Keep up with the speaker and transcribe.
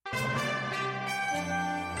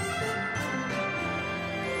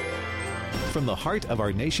From the heart of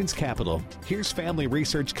our nation's capital, here's Family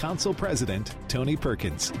Research Council President Tony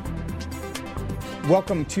Perkins.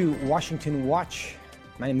 Welcome to Washington Watch.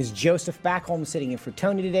 My name is Joseph Backholm, sitting in for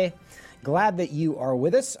Tony today. Glad that you are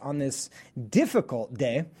with us on this difficult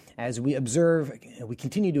day as we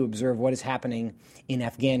continue to observe what is happening in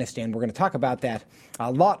Afghanistan. We're going to talk about that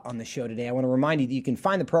a lot on the show today. I want to remind you that you can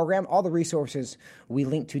find the program, all the resources we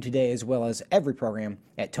link to today, as well as every program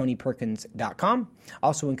at TonyPerkins.com.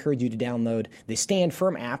 Also encourage you to download the Stand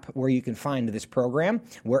Firm app where you can find this program.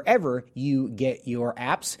 Wherever you get your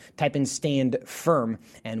apps, type in Stand Firm,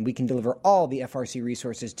 and we can deliver all the FRC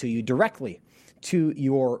resources to you directly to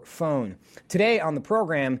your phone. Today on the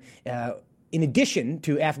program, in addition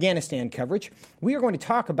to Afghanistan coverage, we are going to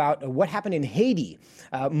talk about what happened in Haiti.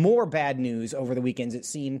 More bad news over the weekends. It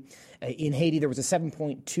seemed in Haiti there was a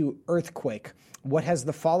 7.2 earthquake. What has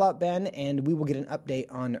the fallout been? And we will get an update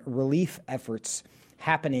on relief efforts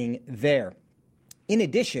happening there. In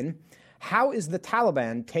addition, how is the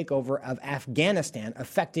Taliban takeover of Afghanistan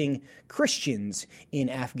affecting Christians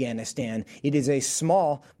in Afghanistan? It is a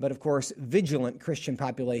small, but of course, vigilant Christian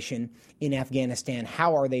population in Afghanistan.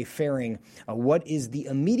 How are they faring? What is the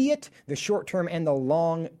immediate, the short-term, and the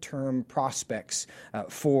long-term prospects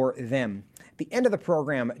for them? At the end of the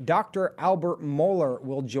program, Dr. Albert Mohler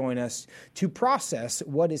will join us to process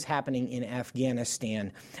what is happening in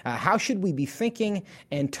Afghanistan. How should we be thinking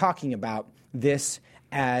and talking about this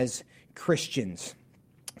as Christians?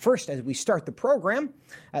 First, as we start the program,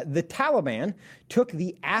 the Taliban took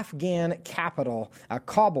the Afghan capital,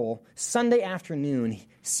 Kabul, Sunday afternoon,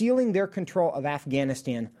 sealing their control of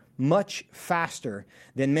Afghanistan much faster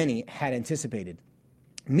than many had anticipated.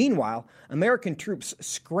 Meanwhile, American troops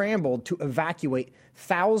scrambled to evacuate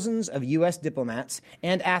thousands of U.S. diplomats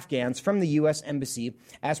and Afghans from the U.S. Embassy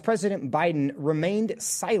as President Biden remained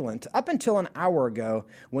silent up until an hour ago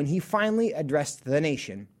when he finally addressed the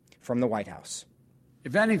nation from the White House.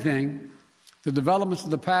 If anything, the developments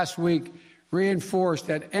of the past week reinforced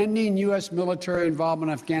that ending U.S. military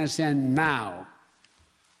involvement in Afghanistan now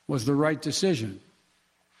was the right decision.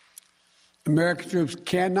 American troops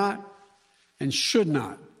cannot and should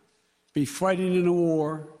not be fighting in a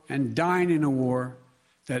war and dying in a war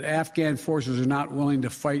that Afghan forces are not willing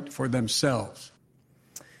to fight for themselves.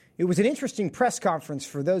 It was an interesting press conference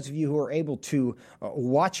for those of you who were able to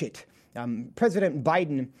watch it. President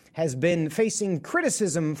Biden has been facing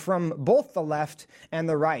criticism from both the left and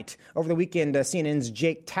the right. Over the weekend, CNN's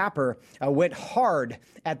Jake Tapper went hard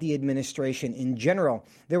at the administration in general.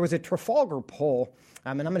 There was a Trafalgar poll,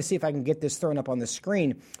 and I'm going to see if I can get this thrown up on the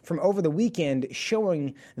screen, from over the weekend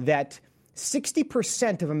showing that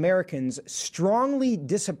 60% of Americans strongly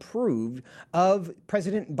disapproved of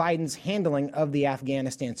President Biden's handling of the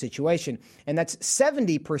Afghanistan situation. And that's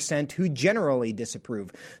 70% who generally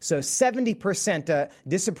disapprove. So 70%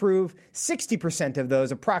 disapprove, 60% of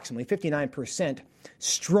those, approximately 59%,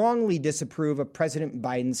 strongly disapprove of President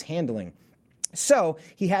Biden's handling. So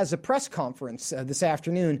he has a press conference this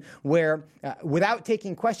afternoon where, without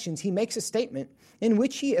taking questions, he makes a statement in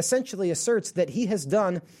which he essentially asserts that he has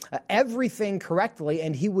done everything correctly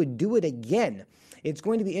and he would do it again. It's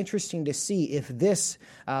going to be interesting to see if this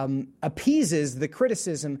appeases the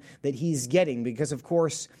criticism that he's getting, because, of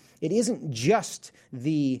course, it isn't just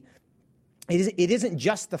the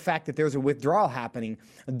fact that there's a withdrawal happening.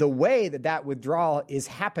 The way that withdrawal is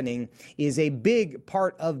happening is a big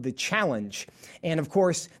part of the challenge. And of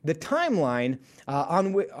course, the timeline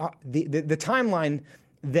the timeline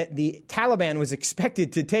that the Taliban was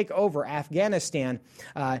expected to take over Afghanistan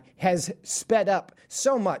has sped up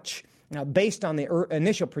so much based on the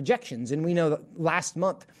initial projections. And we know that last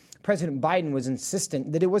month, President Biden was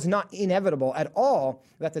insistent that it was not inevitable at all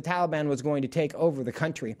that the Taliban was going to take over the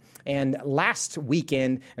country. And last week,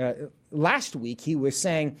 he was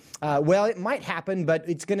saying, well, it might happen, but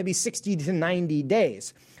it's going to be 60 to 90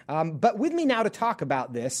 days. But with me now to talk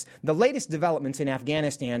about this, the latest developments in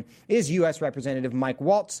Afghanistan, is U.S. Representative Mike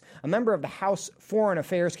Waltz, a member of the House Foreign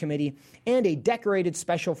Affairs Committee and a decorated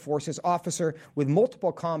Special Forces officer with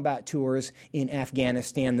multiple combat tours in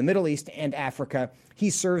Afghanistan, the Middle East, and Africa. He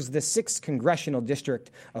serves the 6th Congressional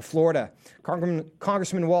District of Florida.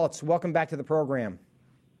 Congressman Waltz, welcome back to the program.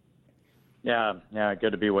 Yeah,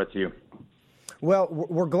 good to be with you. Well,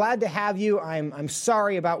 we're glad to have you. I'm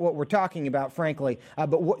sorry about what we're talking about, frankly.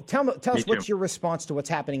 But tell us, what's your response to what's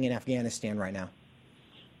happening in Afghanistan right now?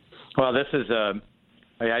 Well,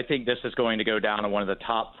 I think this is going to go down as one of the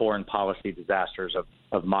top foreign policy disasters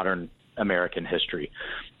of modern American history.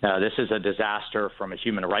 This is a disaster from a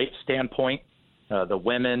human rights standpoint. The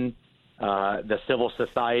women, the civil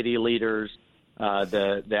society leaders,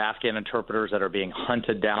 the Afghan interpreters that are being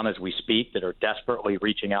hunted down as we speak, that are desperately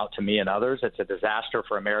reaching out to me and others. It's a disaster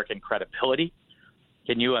for American credibility.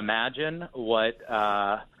 Can you imagine what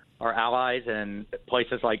our allies in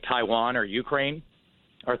places like Taiwan or Ukraine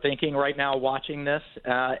are thinking right now watching this?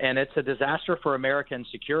 And it's a disaster for American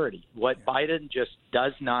security. What Biden just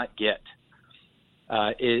does not get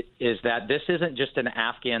is that this isn't just an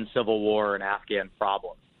Afghan civil war or an Afghan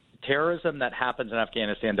problem. Terrorism that happens in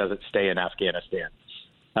Afghanistan doesn't stay in Afghanistan.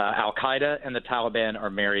 Al-Qaeda and the Taliban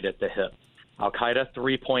are married at the hip. Al-Qaeda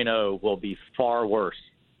 3.0 will be far worse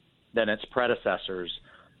than its predecessors.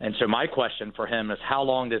 And so my question for him is, how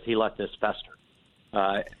long does he let this fester?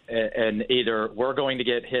 And either we're going to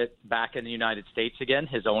get hit back in the United States again.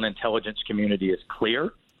 His own intelligence community is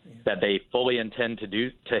clear that they fully intend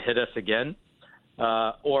to hit us again.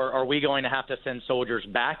 Or are we going to have to send soldiers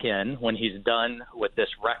back in when he's done with this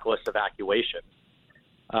reckless evacuation?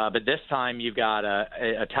 But this time you've got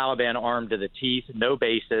a Taliban armed to the teeth, no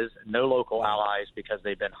bases, no local allies because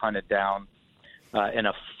they've been hunted down in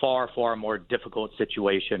a far, far more difficult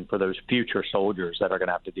situation for those future soldiers that are going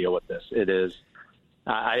to have to deal with this. It is.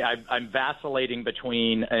 I'm vacillating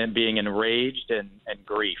between being enraged and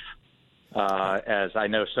grief, as I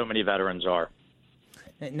know so many veterans are.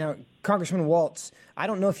 Now, Congressman Waltz, I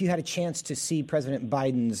don't know if you had a chance to see President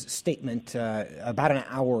Biden's statement about an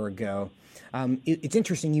hour ago. It's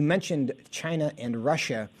interesting. You mentioned China and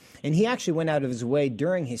Russia, and he actually went out of his way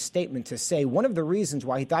during his statement to say one of the reasons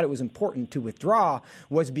why he thought it was important to withdraw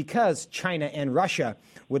was because China and Russia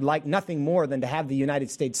would like nothing more than to have the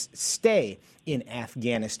United States stay in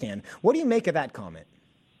Afghanistan. What do you make of that comment?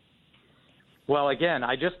 Well, again,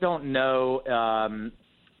 I just don't know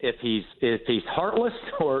if he's heartless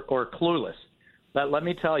or clueless. But let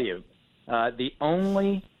me tell you, the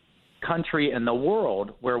only country in the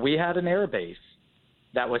world where we had an air base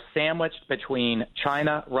that was sandwiched between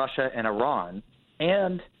China, Russia, and Iran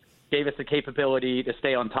and gave us the capability to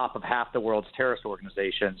stay on top of half the world's terrorist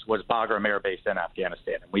organizations was Bagram Air Base in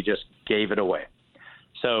Afghanistan, and we just gave it away.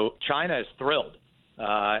 So China is thrilled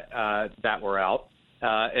that we're out.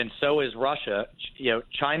 And so is Russia. You know,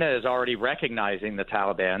 China is already recognizing the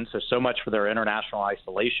Taliban, so much for their international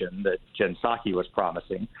isolation that Jen Psaki was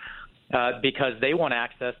promising, because they want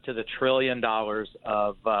access to the $1 trillion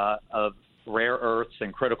of rare earths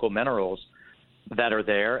and critical minerals that are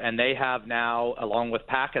there. And they have now, along with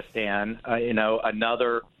Pakistan,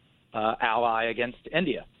 another ally against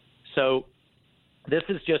India. So this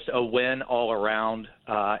is just a win all around,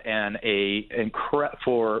 and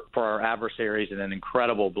for our adversaries, and an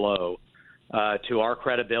incredible blow to our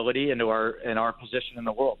credibility and to our position in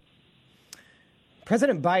the world.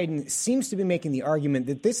 President Biden seems to be making the argument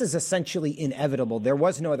that this is essentially inevitable. There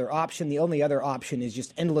was no other option. The only other option is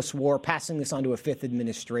just endless war, passing this on to a fifth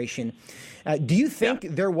administration. Do you think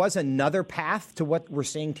there was another path to what we're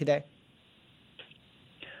seeing today?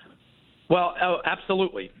 Well,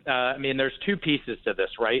 absolutely. I mean, there's two pieces to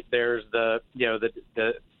this, right? There's the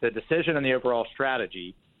decision and the overall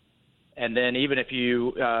strategy, and then even if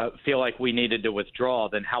you feel like we needed to withdraw,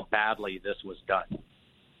 then how badly this was done.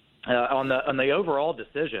 On the overall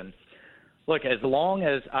decision, look, as long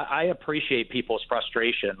as I appreciate people's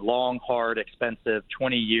frustration, long, hard, expensive,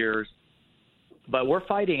 20 years, but we're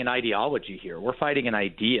fighting an ideology here. We're fighting an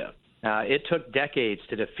idea. It took decades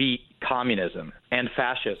to defeat communism and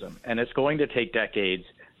fascism, and it's going to take decades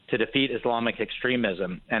to defeat Islamic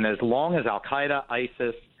extremism. And as long as Al-Qaeda,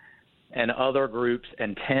 ISIS, and other groups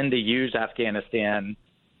intend to use Afghanistan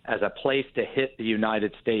as a place to hit the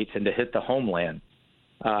United States and to hit the homeland,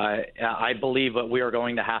 I believe that we are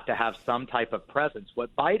going to have some type of presence.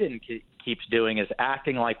 What Biden keeps doing is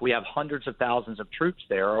acting like we have hundreds of thousands of troops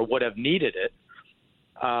there, or would have needed it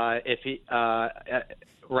if he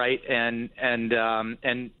right, and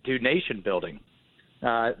do nation building.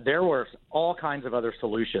 There were all kinds of other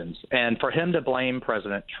solutions. And for him to blame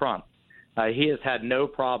President Trump, he has had no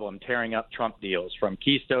problem tearing up Trump deals, from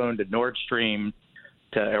Keystone to Nord Stream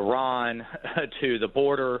to Iran to the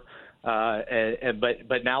border.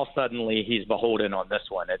 But now suddenly he's beholden on this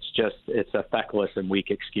one. It's a feckless and weak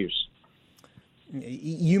excuse.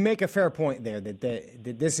 You make a fair point there that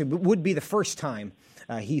this would be the first time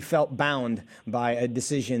he felt bound by a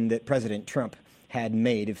decision that President Trump had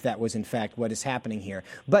made, if that was in fact what is happening here.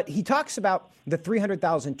 But he talks about the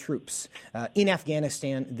 300,000 troops in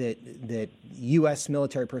Afghanistan that U.S.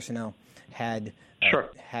 military personnel had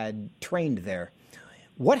trained there.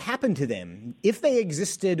 What happened to them? If they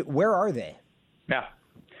existed, where are they? Yeah.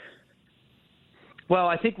 Well,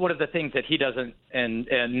 I think one of the things that he doesn't, and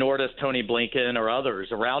nor does Tony Blinken or others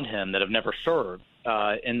around him that have never served,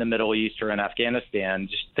 in the Middle East or in Afghanistan,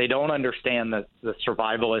 they don't understand the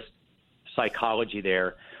survivalist psychology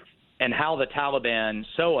there and how the Taliban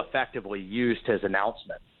so effectively used his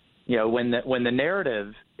announcement. When the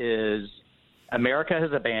narrative is America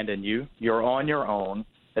has abandoned you, you're on your own,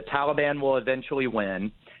 the Taliban will eventually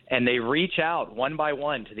win, and they reach out one by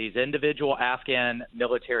one to these individual Afghan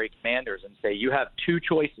military commanders and say, you have two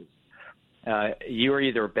choices. You are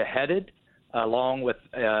either beheaded along with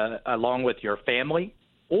your family,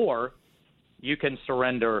 or you can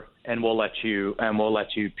surrender and we'll let you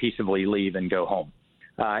peaceably leave and go home.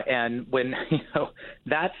 And when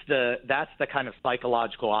that's the kind of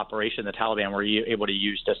psychological operation the Taliban were able to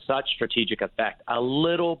use to such strategic effect. A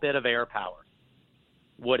little bit of air power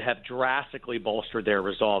would have drastically bolstered their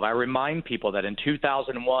resolve. I remind people that in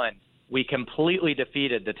 2001 we completely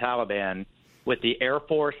defeated the Taliban with the Air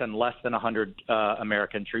Force and less than 100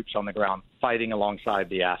 American troops on the ground fighting alongside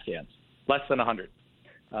the Afghans. Less than 100.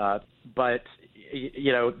 But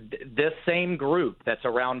this same group that's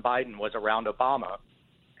around Biden was around Obama.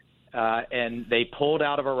 And they pulled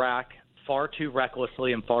out of Iraq far too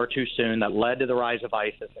recklessly and far too soon. That led to the rise of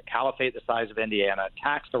ISIS, a caliphate the size of Indiana,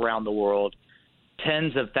 attacks around the world,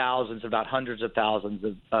 tens of thousands, about hundreds of thousands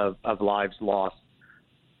of lives lost.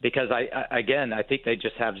 Because, I think they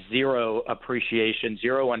just have zero appreciation,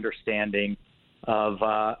 zero understanding of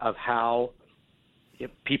how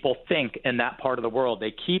people think in that part of the world.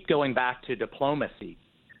 They keep going back to diplomacy.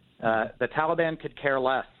 The Taliban could care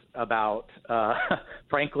less about,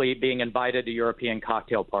 frankly, being invited to European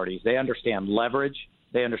cocktail parties. They understand leverage.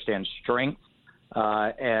 They understand strength.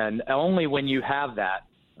 And only when you have that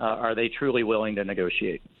are they truly willing to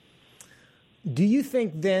negotiate. Do you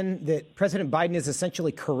think then that President Biden is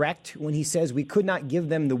essentially correct when he says we could not give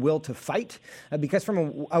them the will to fight? Because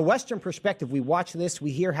from a Western perspective, we watch this,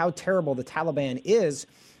 we hear how terrible the Taliban is,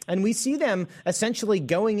 and we see them essentially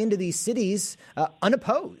going into these cities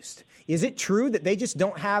unopposed. Is it true that they just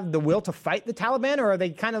don't have the will to fight the Taliban, or are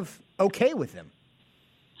they kind of okay with them?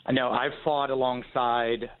 I know I've fought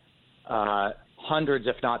alongside hundreds,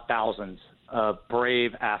 if not thousands, of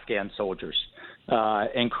brave Afghan soldiers,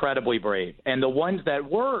 incredibly brave. And the ones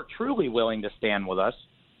that were truly willing to stand with us,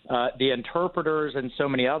 the interpreters and so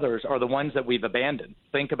many others, are the ones that we've abandoned.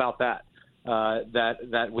 Think about that,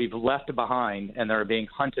 that we've left behind, and they're being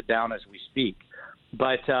hunted down as we speak.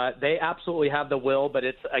 But they absolutely have the will. But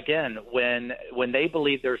it's, again, when they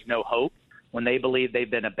believe there's no hope, when they believe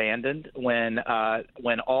they've been abandoned, when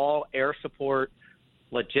all air support,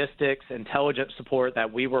 logistics, intelligence support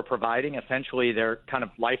that we were providing, essentially their kind of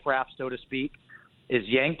life raft, so to speak, is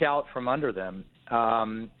yanked out from under them.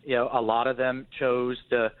 A lot of them chose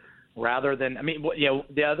to, rather than,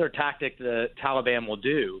 the other tactic the Taliban will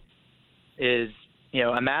do is,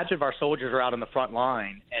 imagine if our soldiers are out on the front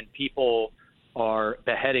line and people are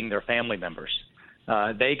beheading their family members.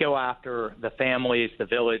 They go after the families, the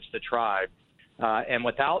village, the tribe. And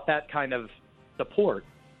without that kind of support,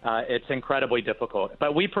 it's incredibly difficult.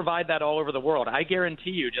 But we provide that all over the world. I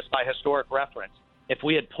guarantee you, just by historic reference, if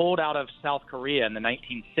we had pulled out of South Korea in the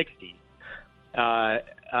 1960s,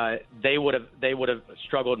 they would have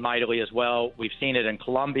struggled mightily as well. We've seen it in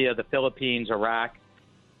Colombia, the Philippines, Iraq.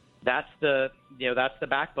 That's the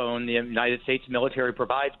backbone the United States military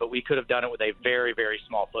provides, but we could have done it with a very, very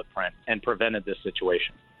small footprint and prevented this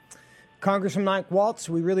situation. Congressman Mike Waltz,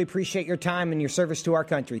 we really appreciate your time and your service to our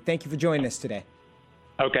country. Thank you for joining us today.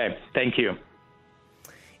 Okay, thank you.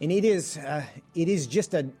 And it is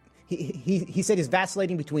just he said is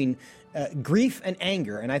vacillating between grief and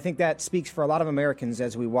anger, and I think that speaks for a lot of Americans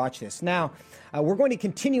as we watch this. Now, we're going to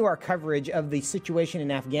continue our coverage of the situation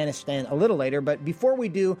in Afghanistan a little later, but before we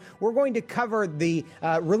do, we're going to cover the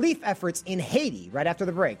relief efforts in Haiti right after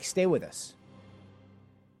the break. Stay with us.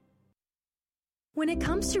 When it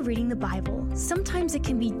comes to reading the Bible, sometimes it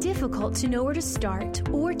can be difficult to know where to start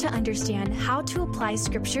or to understand how to apply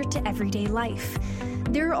Scripture to everyday life.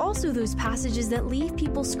 There are also those passages that leave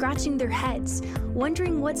people scratching their heads,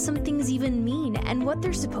 wondering what some things even mean and what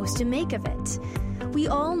they're supposed to make of it. We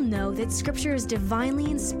all know that Scripture is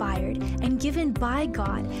divinely inspired and given by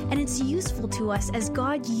God, and it's useful to us as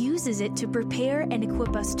God uses it to prepare and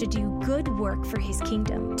equip us to do good work for His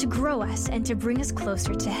kingdom, to grow us and to bring us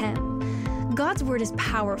closer to Him. God's Word is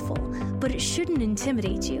powerful, but it shouldn't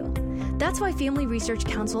intimidate you. That's why Family Research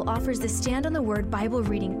Council offers the Stand on the Word Bible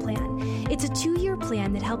Reading Plan. It's a 2-year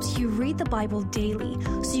plan that helps you read the Bible daily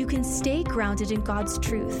so you can stay grounded in God's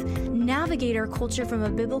truth, navigate our culture from a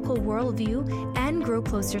biblical worldview, and grow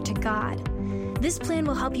closer to God. This plan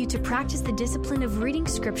will help you to practice the discipline of reading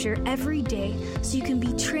Scripture every day so you can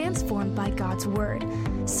be transformed by God's Word.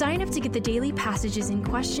 Sign up to get the daily passages and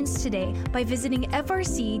questions today by visiting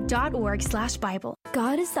frc.org/Bible.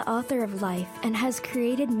 God is the author of life and has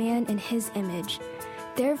created man in His image.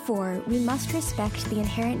 Therefore, we must respect the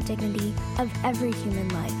inherent dignity of every human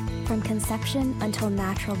life, from conception until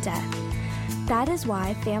natural death. That is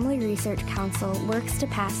why Family Research Council works to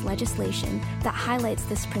pass legislation that highlights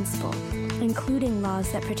this principle, including laws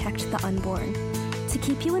that protect the unborn. To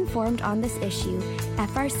keep you informed on this issue,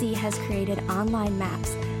 FRC has created online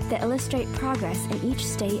maps that illustrate progress in each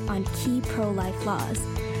state on key pro-life laws.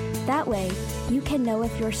 That way, you can know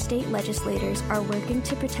if your state legislators are working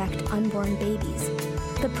to protect unborn babies.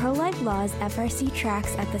 The pro-life laws FRC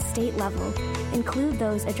tracks at the state level include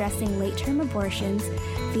those addressing late-term abortions,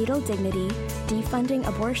 fetal dignity, defunding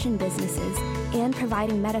abortion businesses, and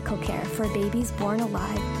providing medical care for babies born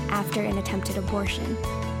alive after an attempted abortion.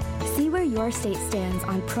 See where your state stands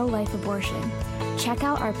on pro-life abortion. Check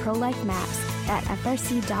out our pro-life maps at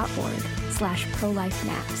frc.org/pro-life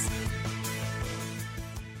maps.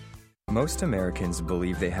 Most Americans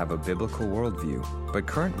believe they have a biblical worldview, but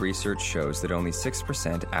current research shows that only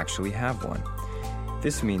 6% actually have one.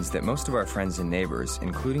 This means that most of our friends and neighbors,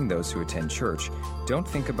 including those who attend church, don't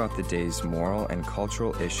think about the day's moral and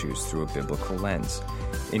cultural issues through a biblical lens.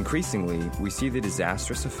 Increasingly, we see the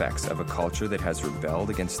disastrous effects of a culture that has rebelled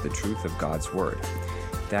against the truth of God's Word.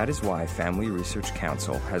 That is why Family Research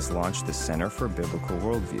Council has launched the Center for Biblical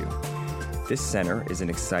Worldview. This center is an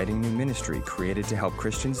exciting new ministry created to help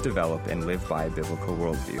Christians develop and live by a biblical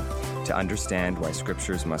worldview, to understand why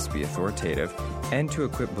scriptures must be authoritative, and to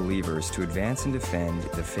equip believers to advance and defend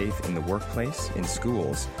the faith in the workplace, in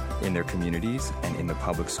schools, in their communities, and in the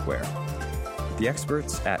public square. The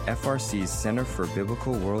experts at FRC's Center for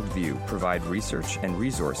Biblical Worldview provide research and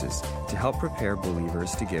resources to help prepare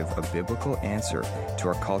believers to give a biblical answer to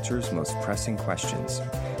our culture's most pressing questions.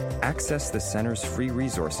 Access the center's free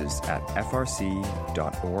resources at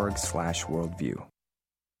frc.org/worldview.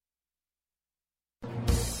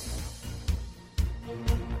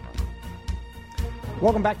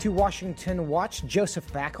 Welcome back to Washington Watch.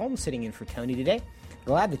 Joseph Backholm sitting in for Tony today.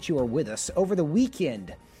 Glad that you are with us. Over the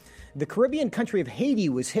weekend, the Caribbean country of Haiti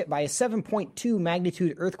was hit by a 7.2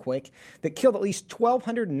 magnitude earthquake that killed at least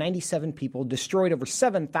 1,297 people, destroyed over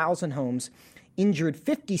 7,000 homes, injured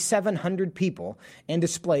 5,700 people, and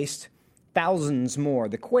displaced thousands more.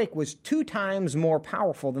 The quake was 2 times more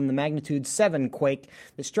powerful than the magnitude 7 quake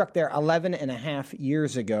that struck there 11 and a half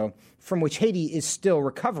years ago, from which Haiti is still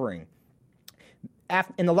recovering.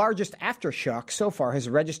 And the largest aftershock so far has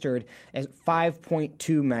registered as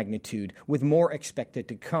 5.2 magnitude, with more expected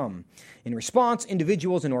to come. In response,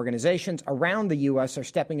 individuals and organizations around the U.S. are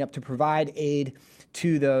stepping up to provide aid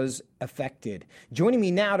to those affected. Joining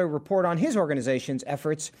me now to report on his organization's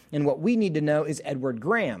efforts and what we need to know is Edward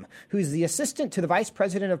Graham, who's the assistant to the Vice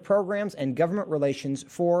President of Programs and Government Relations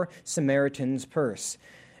for Samaritan's Purse.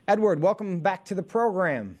 Edward, welcome back to the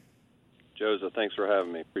program. Joseph, thanks for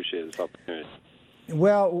having me. Appreciate this opportunity.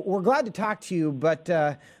 Well, we're glad to talk to you, but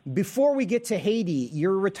before we get to Haiti,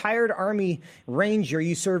 you're a retired Army Ranger.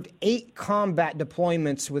 You served 8 combat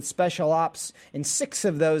deployments with Special Ops, and 6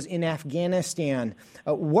 of those in Afghanistan.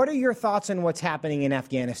 What are your thoughts on what's happening in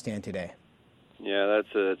Afghanistan today? Yeah,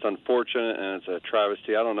 it's unfortunate, and it's a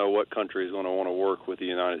travesty. I don't know what country is going to want to work with the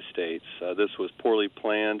United States. This was poorly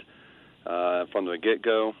planned from the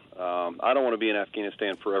get-go. I don't want to be in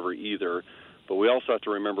Afghanistan forever either. But we also have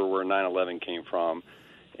to remember where 9/11 came from.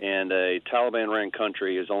 And a Taliban-ran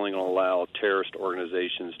country is only going to allow terrorist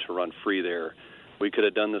organizations to run free there. We could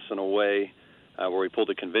have done this in a way where we pulled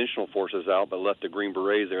the conventional forces out but left the Green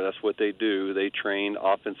Berets there. That's what they do. They train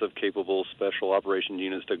offensive-capable special operation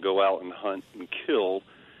units to go out and hunt and kill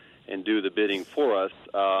and do the bidding for us.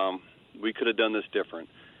 We could have done this different.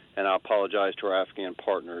 And I apologize to our Afghan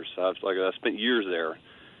partners. I spent years there.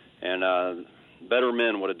 And better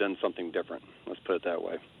men would have done something different. Let's put it that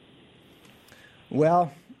way.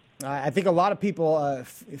 Well, I think a lot of people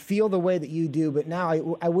feel the way that you do, but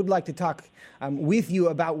now I would like to talk with you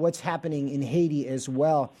about what's happening in Haiti as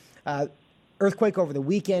well. Earthquake over the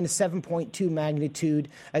weekend, 7.2 magnitude.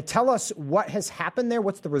 Tell us what has happened there,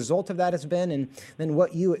 what's the result of that has been, and then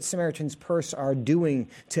what you at Samaritan's Purse are doing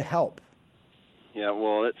to help. Yeah,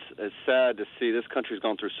 well, it's sad to see this country's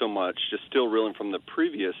gone through so much, just still reeling from the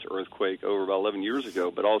previous earthquake over about 11 years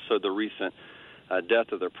ago, but also the recent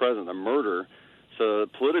death of their president, the murder. So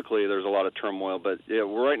politically, there's a lot of turmoil. But yeah,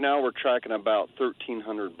 right now we're tracking about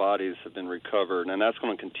 1,300 bodies have been recovered, and that's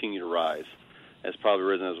going to continue to rise. It's probably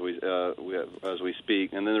risen as we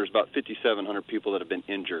speak. And then there's about 5,700 people that have been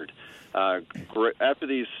injured. After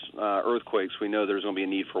these earthquakes, we know there's going to be a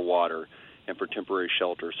need for water and for temporary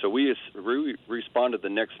shelter. So we responded the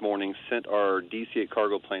next morning, sent our DC-8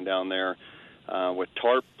 cargo plane down there with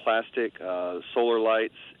tarp, plastic, solar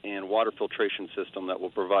lights, and water filtration system that will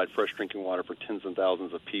provide fresh drinking water for tens and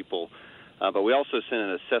thousands of people. But we also sent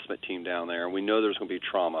an assessment team down there, and we know there's going to be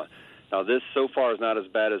trauma. Now, this so far is not as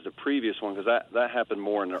bad as the previous one because that happened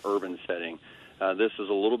more in an urban setting. This is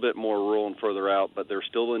a little bit more rural and further out, but there's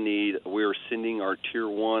still a need. We are sending our Tier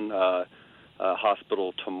 1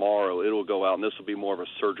 hospital tomorrow. It will go out, and this will be more of a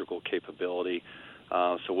surgical capability.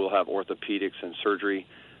 So we'll have orthopedics and surgery.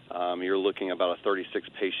 You're looking about a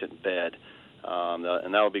 36-patient bed,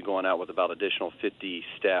 and that will be going out with about additional 50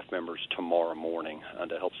 staff members tomorrow morning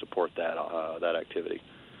to help support that activity.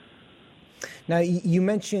 Now, you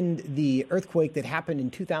mentioned the earthquake that happened in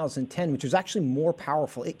 2010, which was actually more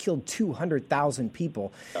powerful. It killed 200,000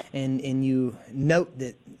 people, and you note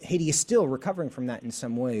that Haiti is still recovering from that in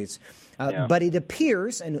some ways. But it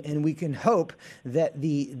appears, and we can hope, that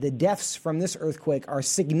the deaths from this earthquake are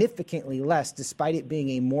significantly less, despite it being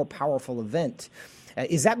a more powerful event.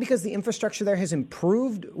 Is that because the infrastructure there has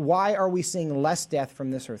improved? Why are we seeing less death from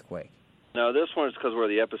this earthquake? No, this one is because where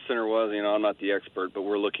the epicenter was. I'm not the expert, but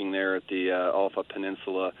we're looking there at the Alpha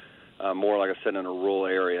Peninsula, more, like I said, in a rural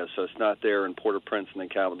area. So it's not there in Port-au-Prince and the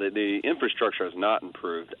capital. The infrastructure has not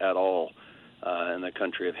improved at all in the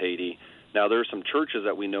country of Haiti. Now, there are some churches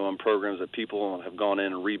that we know in programs that people have gone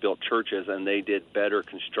in and rebuilt churches, and they did better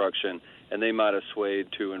construction, and they might have swayed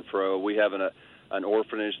to and fro. We have an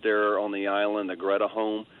orphanage there on the island, the Greta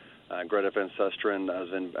Home. Greta Van Susteren has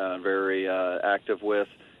been very active with,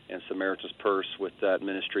 and Samaritan's Purse with that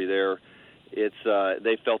ministry there. It's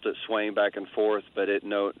they felt it swaying back and forth, but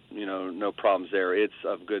no problems there. It's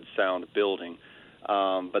a good sound building,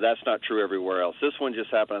 but that's not true everywhere else. This one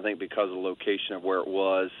just happened, I think, because of the location of where it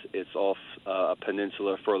was. It's off a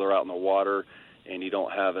peninsula further out in the water, and you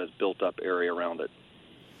don't have a built-up area around it.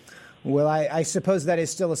 Well, I suppose that is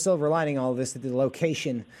still a silver lining, all of this, that the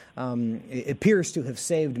location it appears to have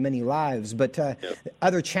saved many lives. But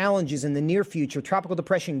other challenges in the near future, Tropical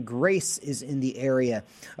Depression Grace is in the area.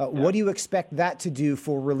 What do you expect that to do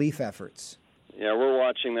for relief efforts? Yeah, we're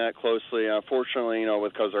watching that closely. Fortunately,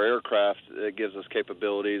 because our aircraft, it gives us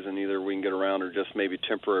capabilities, and either we can get around or just maybe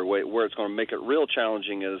temporary wait. Where it's going to make it real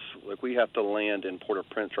challenging is, like, we have to land in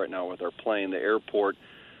Port-au-Prince right now with our plane. The airport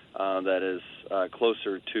that is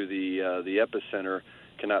closer to the epicenter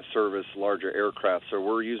cannot service larger aircraft. So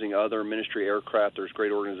we're using other ministry aircraft. There's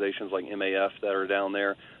great organizations like MAF that are down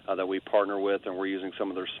there that we partner with, and we're using some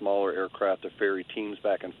of their smaller aircraft to ferry teams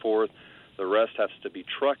back and forth. The rest has to be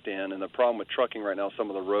trucked in, and the problem with trucking right now, some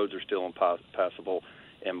of the roads are still impassable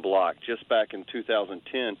and blocked. Just back in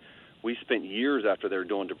 2010, we spent years after they were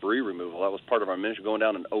doing debris removal. That was part of our ministry, going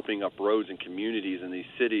down and opening up roads and communities in these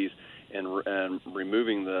cities and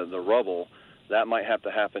removing the rubble. That might have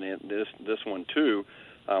to happen in this one too.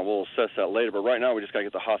 We'll assess that later. But right now, we just got to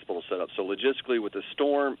get the hospital set up. So logistically, with the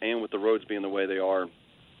storm and with the roads being the way they are,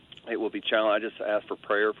 it will be challenging. I just ask for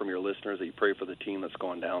prayer from your listeners, that you pray for the team that's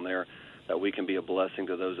going down there, that we can be a blessing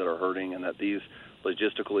to those that are hurting, and that these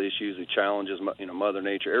logistical issues, the challenges, Mother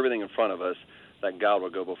Nature, everything in front of us, that God will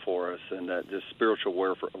go before us, and that this spiritual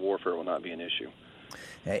warfare will not be an issue.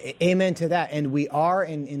 Amen to that. And we are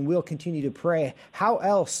and will continue to pray. How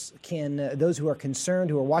else can those who are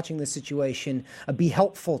concerned, who are watching this situation, be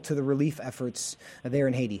helpful to the relief efforts there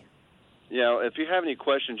in Haiti? Yeah, if you have any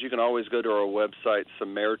questions, you can always go to our website,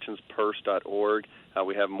 SamaritansPurse.org.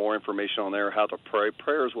 We have more information on there, how to pray.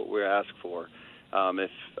 Prayer is what we ask for.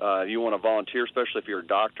 If you want to volunteer, especially if you're a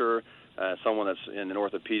doctor, someone that's in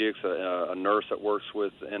orthopedics, a nurse that works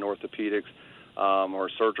in orthopedics, or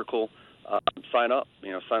surgical, sign up.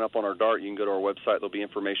 Sign up on our DART. You can go to our website. There'll be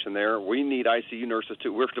information there. We need ICU nurses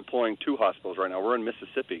too. We're deploying 2 hospitals right now. We're in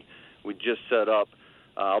Mississippi. We just set up.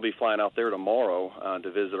 I'll be flying out there tomorrow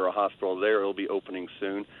to visit our hospital there. It'll be opening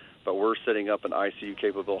soon. But we're setting up an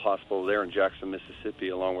ICU-capable hospital there in Jackson, Mississippi,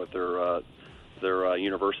 along with their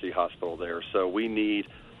university hospital there. So we need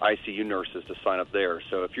ICU nurses to sign up there.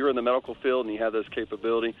 So if you're in the medical field and you have this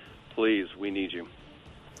capability, please, we need you.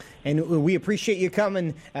 And we appreciate you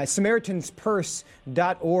coming.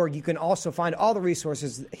 SamaritansPurse.org. You can also find all the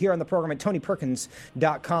resources here on the program at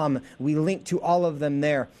TonyPerkins.com. We link to all of them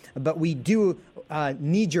there. But we do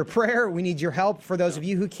need your prayer. We need your help for those of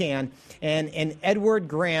you who can. And Edward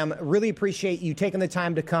Graham, really appreciate you taking the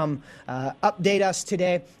time to come update us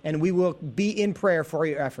today. And we will be in prayer for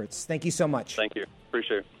your efforts. Thank you so much. Thank you.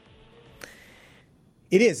 Appreciate it.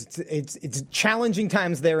 It is. It's challenging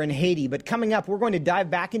times there in Haiti. But coming up, we're going to dive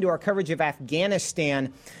back into our coverage of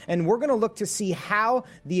Afghanistan, and we're going to look to see how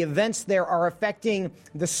the events there are affecting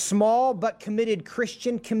the small but committed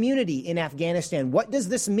Christian community in Afghanistan. What does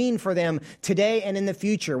this mean for them today and in the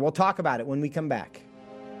future? We'll talk about it when we come back.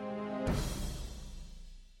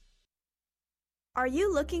 Are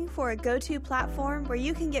you looking for a go-to platform where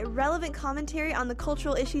you can get relevant commentary on the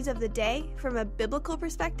cultural issues of the day from a biblical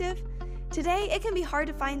perspective? Today, it can be hard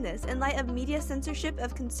to find this in light of media censorship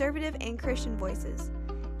of conservative and Christian voices.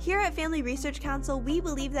 Here at Family Research Council, we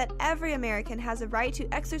believe that every American has a right to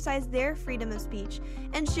exercise their freedom of speech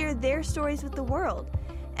and share their stories with the world.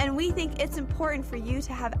 And we think it's important for you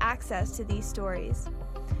to have access to these stories.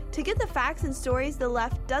 To get the facts and stories the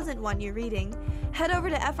left doesn't want you reading, head over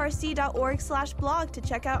to frc.org/blog to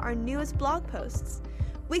check out our newest blog posts.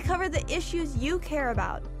 We cover the issues you care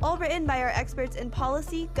about, all written by our experts in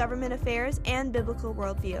policy, government affairs, and biblical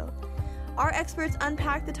worldview. Our experts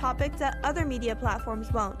unpack the topics that other media platforms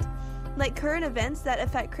won't, like current events that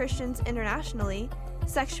affect Christians internationally,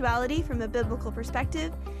 sexuality from a biblical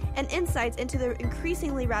perspective, and insights into the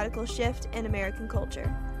increasingly radical shift in American culture.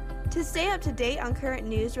 To stay up to date on current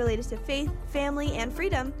news related to faith, family, and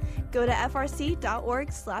freedom, go to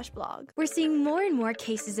frc.org/blog. We're seeing more and more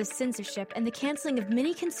cases of censorship and the canceling of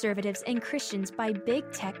many conservatives and Christians by big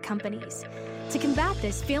tech companies. To combat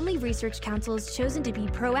this, Family Research Council has chosen to be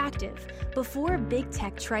proactive before big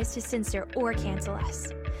tech tries to censor or cancel us.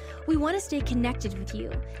 We want to stay connected with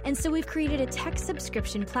you, and so we've created a tech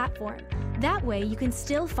subscription platform. That way, you can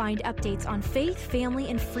still find updates on faith, family,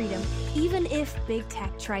 and freedom, even if big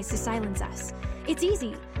tech tries to silence us. It's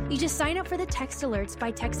easy. You just sign up for the text alerts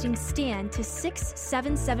by texting STAN to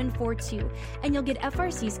 67742, and you'll get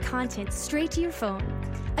FRC's content straight to your phone.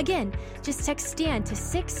 Again, just text STAN to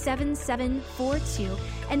 67742,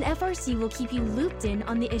 and FRC will keep you looped in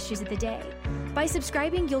on the issues of the day. By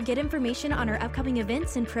subscribing, you'll get information on our upcoming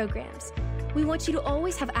events and programs. We want you to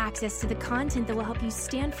always have access to the content that will help you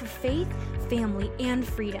stand for faith, family, and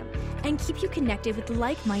freedom, and keep you connected with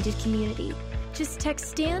like-minded community. Just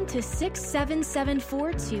text STAN to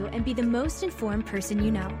 67742 and be the most informed person you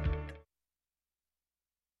know.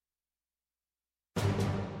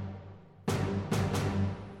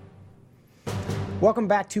 Welcome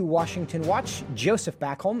back to Washington Watch. Joseph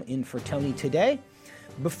Backholm in for Tony today.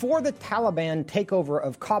 Before the Taliban takeover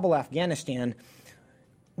of Kabul, Afghanistan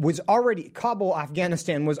was already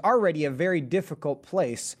a very difficult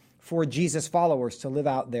place for Jesus followers to live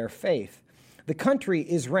out their faith. The country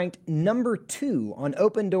is ranked number 2 on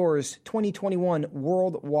Open Doors' 2021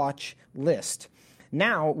 World Watch list.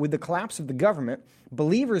 Now, with the collapse of the government,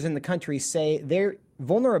 believers in the country say their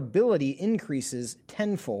vulnerability increases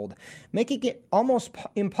tenfold, making it almost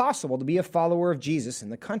impossible to be a follower of Jesus in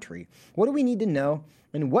the country. What do we need to know,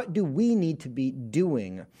 and what do we need to be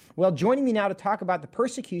doing? Well, joining me now to talk about the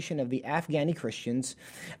persecution of the Afghani Christians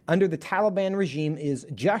under the Taliban regime is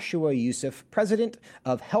Joshua Yusuf, president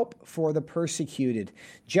of Help for the Persecuted.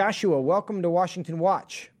 Joshua, welcome to Washington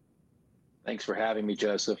Watch. Thanks for having me,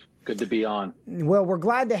 Joseph. Good to be on. Well, we're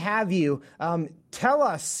glad to have you. Tell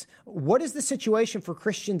us, what is the situation for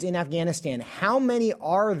Christians in Afghanistan? How many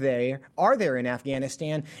are there in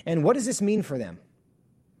Afghanistan, and what does this mean for them?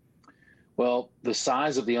 Well, the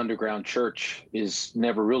size of the underground church is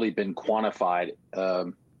never really been quantified.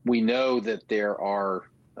 We know that there are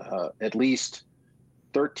at least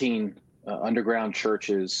 13 underground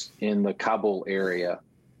churches in the Kabul area.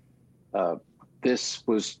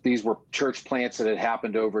 These were church plants that had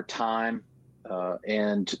happened over time,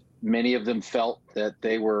 and many of them felt that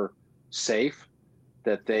they were safe,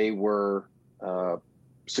 that they were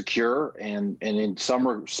secure, and in some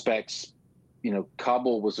respects,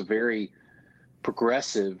 Kabul was a very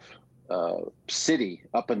progressive city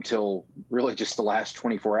up until really just the last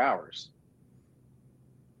 24 hours.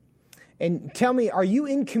 And tell me, are you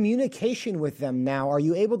in communication with them now? Are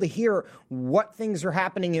you able to hear what things are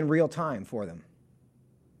happening in real time for them?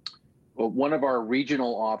 Well, one of our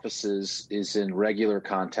regional offices is in regular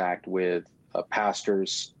contact with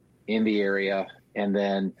pastors in the area. And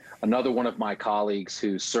then another one of my colleagues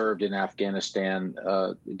who served in Afghanistan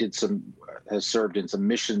has served in some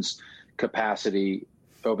missions capacity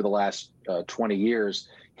over the last 20 years.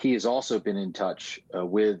 He has also been in touch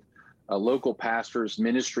with local pastors,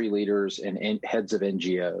 ministry leaders, and heads of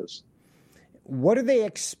NGOs. What are they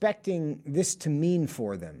expecting this to mean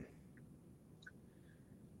for them?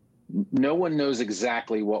 No one knows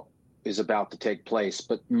exactly what is about to take place,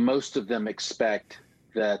 but most of them expect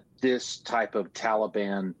that this type of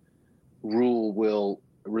Taliban rule will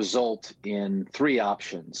result in 3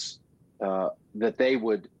 options: that they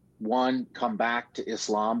would one, come back to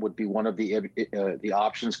Islam would be one of the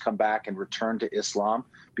options, come back and return to Islam.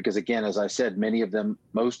 Because again, as I said,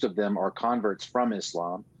 most of them are converts from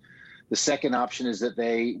Islam. The second option is that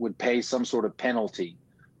they would pay some sort of penalty.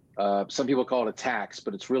 Some people call it a tax,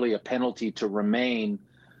 but it's really a penalty to remain,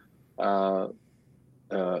 a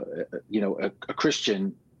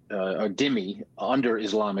Christian, a dhimmi under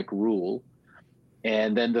Islamic rule.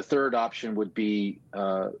 And then the third option would be,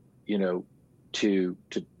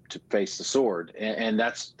 to face the sword. And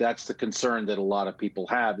that's the concern that a lot of people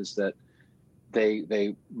have, is that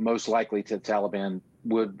they most likely to the Taliban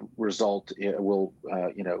would result, there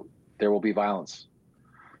will be violence.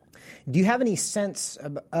 Do you have any sense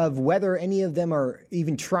of whether any of them are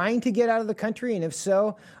even trying to get out of the country? And if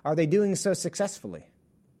so, are they doing so successfully?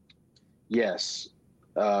 Yes.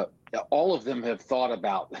 All of them have thought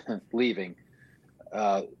about leaving.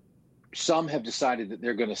 Some have decided that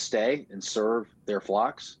they're going to stay and serve their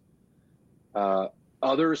flocks.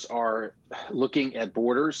 Others are looking at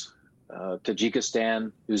borders,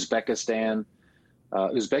 Tajikistan, Uzbekistan.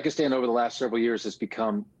 Uzbekistan over the last several years has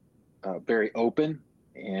become very open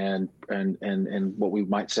and what we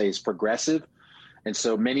might say is progressive. And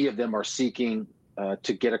so many of them are seeking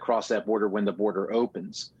to get across that border when the border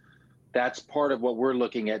opens. That's part of what we're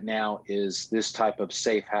looking at now, is this type of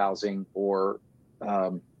safe housing, or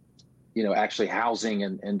actually housing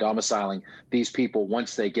and domiciling these people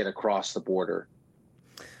once they get across the border.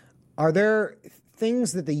 Are there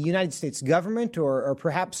things that the United States government or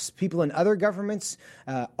perhaps people in other governments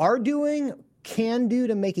are doing, can do,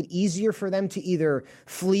 to make it easier for them to either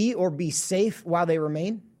flee or be safe while they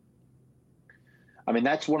remain? I mean,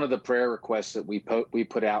 that's one of the prayer requests that we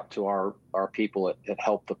put out to our people at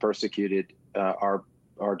Help the Persecuted, our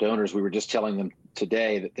donors. We were just telling them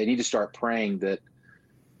today that they need to start praying that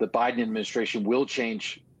the Biden administration will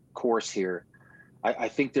change course here. I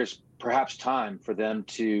think there's perhaps time for them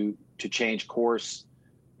to change course.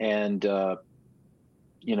 And,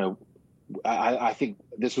 I think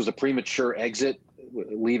this was a premature exit.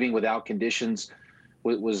 Leaving without conditions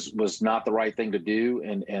was not the right thing to do.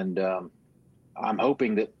 And I'm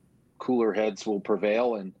hoping that cooler heads will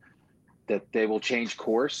prevail and that they will change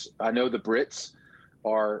course. I know the Brits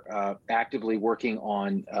are actively working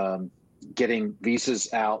on getting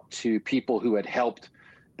visas out to people who had helped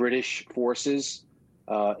British forces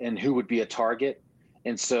and who would be a target.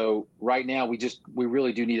 And so right now we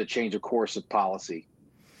really do need a change of course of policy.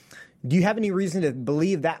 Do you have any reason to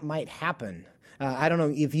believe that might happen? I don't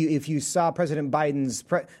know if you saw President Biden's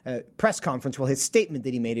press conference, well, his statement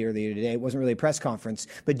that he made earlier today. It wasn't really a press conference.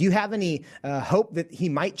 But do you have any hope that he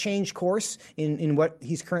might change course in what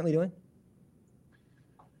he's currently doing?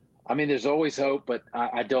 I mean, there's always hope, but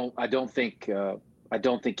I don't think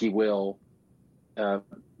he will. I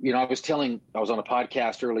was on a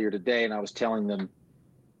podcast earlier today, and I was telling them,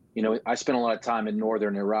 I spent a lot of time in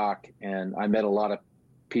northern Iraq, and I met a lot of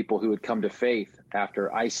people who had come to faith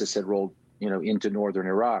after ISIS had rolled, into northern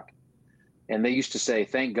Iraq. And they used to say,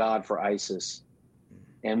 thank God for ISIS.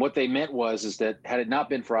 And what they meant is that had it not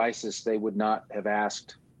been for ISIS, they would not have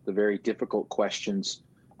asked the very difficult questions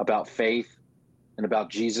about faith and about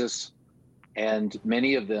Jesus. And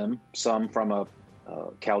many of them, some from a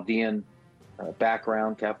Chaldean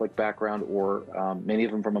background, Catholic background, or many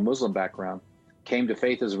of them from a Muslim background, came to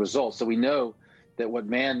faith as a result. So we know that what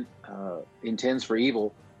man intends for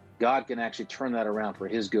evil, God can actually turn that around for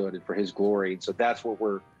his good and for his glory. And so that's what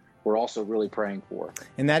we're also really praying for.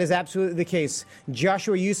 And that is absolutely the case.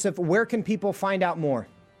 Joshua Youssef, where can people find out more?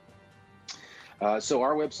 So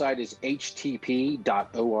our website is htp.org,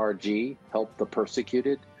 Help the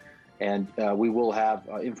Persecuted. And we will have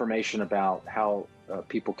information about how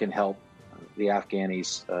people can help the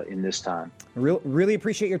Afghanis in this time. Really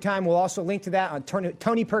appreciate your time. We'll also link to that on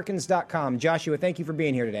TonyPerkins.com. Joshua, thank you for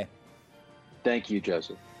being here today. Thank you,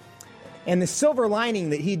 Joseph. And the silver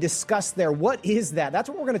lining that he discussed there, what is that? That's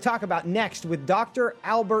what we're going to talk about next with Dr.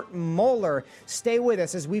 Albert Mohler. Stay with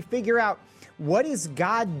us as we figure out what is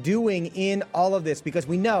God doing in all of this, because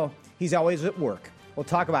we know he's always at work. We'll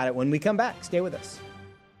talk about it when we come back. Stay with us.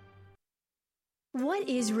 What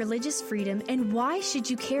is religious freedom and why should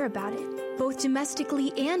you care about it, both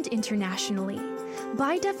domestically and internationally?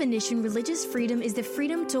 By definition, religious freedom is the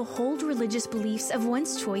freedom to hold religious beliefs of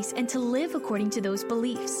one's choice and to live according to those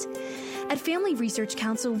beliefs. At Family Research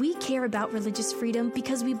Council, we care about religious freedom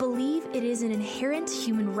because we believe it is an inherent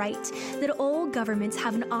human right that all governments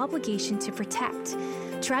have an obligation to protect.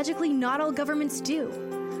 Tragically, not all governments do.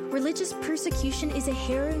 Religious persecution is a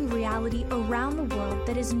harrowing reality around the world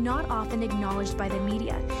that is not often acknowledged by the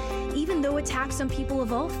media, even though attacks on people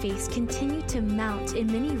of all faiths continue to mount in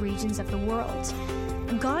many regions of the world.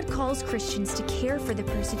 God calls Christians to care for the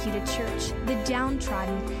persecuted church, the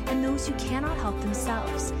downtrodden, and those who cannot help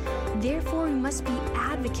themselves. Therefore, we must be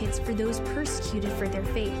advocates for those persecuted for their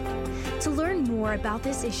faith. To learn more about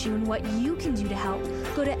this issue and what you can do to help,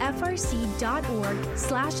 go to frc.org/IRF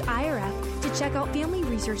to check out Family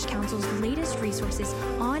Research Council's latest resources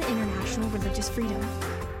on international religious freedom.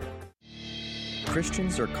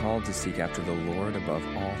 Christians are called to seek after the Lord above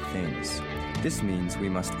all things. This means we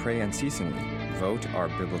must pray unceasingly, vote our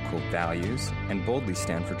biblical values, and boldly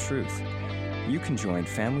stand for truth. You can join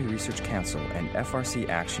Family Research Council and FRC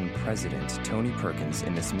Action President Tony Perkins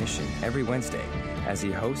in this mission every Wednesday as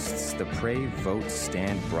he hosts the Pray, Vote,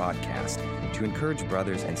 Stand broadcast to encourage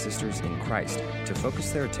brothers and sisters in Christ to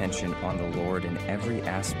focus their attention on the Lord in every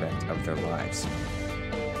aspect of their lives.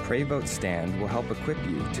 Pray, Vote, Stand will help equip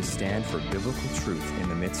you to stand for biblical truth in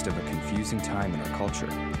the midst of a confusing time in our culture.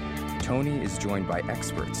 Tony is joined by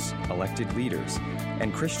experts, elected leaders,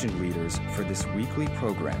 and Christian leaders for this weekly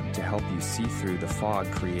program to help you see through the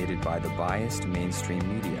fog created by the biased mainstream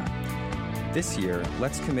media. This year,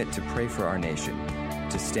 let's commit to pray for our nation,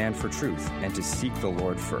 to stand for truth, and to seek the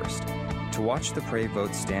Lord first. To watch the Pray,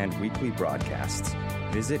 Vote, Stand weekly broadcasts,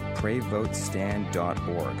 visit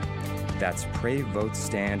PrayVoteStand.org. That's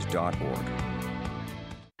PrayVoteStand.org.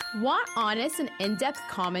 Want honest and in-depth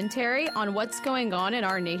commentary on what's going on in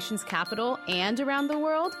our nation's capital and around the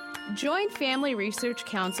world? Join Family Research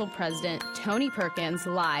Council President Tony Perkins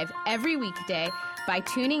live every weekday by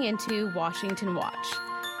tuning into Washington Watch.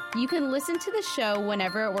 You can listen to the show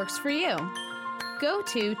whenever it works for you. Go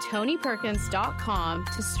to TonyPerkins.com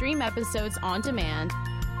to stream episodes on demand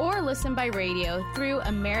or listen by radio through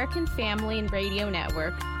American Family Radio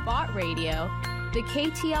Network, Bott Radio, the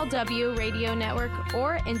KTLW radio network,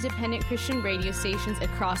 or independent Christian radio stations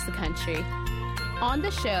across the country. On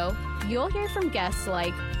the show, you'll hear from guests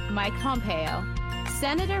like Mike Pompeo,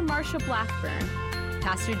 Senator Marsha Blackburn,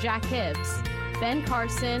 Pastor Jack Hibbs, Ben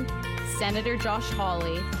Carson, Senator Josh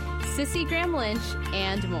Hawley, Sissy Graham Lynch,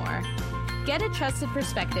 and more. Get a trusted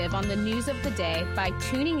perspective on the news of the day by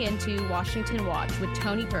tuning into Washington Watch with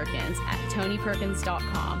Tony Perkins at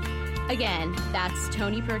TonyPerkins.com. Again, that's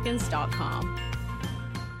TonyPerkins.com.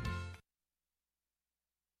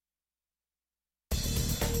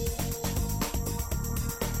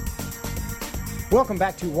 Welcome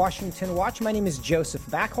back to Washington Watch. My name is Joseph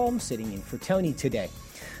Backholm, sitting in for Tony today.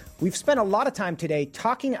 We've spent a lot of time today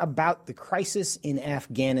talking about the crisis in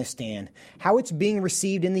Afghanistan, how it's being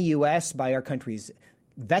received in the U.S. by our country's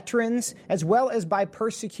veterans, as well as by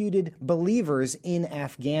persecuted believers in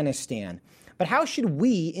Afghanistan. But how should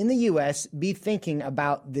we in the U.S. be thinking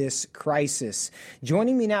about this crisis?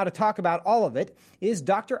 Joining me now to talk about all of it is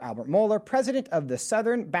Dr. Albert Mohler, president of the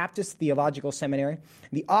Southern Baptist Theological Seminary,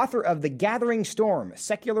 the author of The Gathering Storm,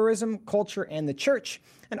 Secularism, Culture, and the Church,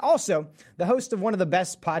 and also the host of one of the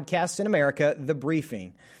best podcasts in America, The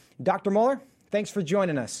Briefing. Dr. Mohler, thanks for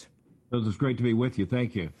joining us. It was great to be with you.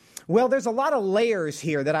 Thank you. Well, there's a lot of layers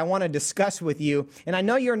here that I want to discuss with you, and I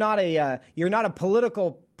know you're not a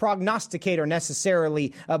political prognosticator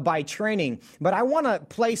necessarily by training, but I want to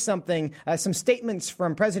play some statements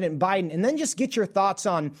from President Biden, and then just get your thoughts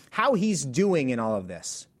on how he's doing in all of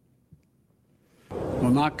this.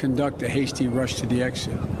 We'll not conduct a hasty rush to the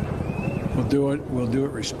exit. We'll do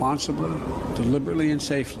it responsibly, deliberately, and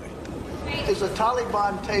safely. Is the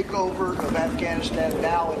Taliban takeover of Afghanistan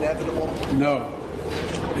now inevitable? No,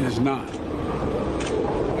 it is not.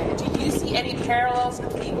 Do you see any parallels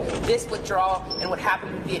between this withdrawal and what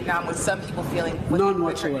happened in Vietnam, with some people feeling? None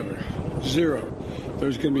whatsoever. Zero.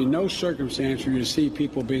 There's going to be no circumstance where you see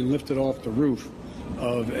people being lifted off the roof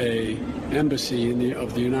of a embassy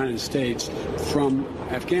of the United States from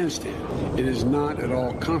Afghanistan. It is not at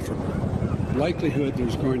all comfortable. Likelihood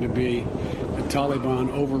there's going to be the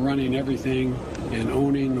Taliban overrunning everything and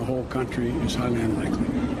owning the whole country is highly unlikely.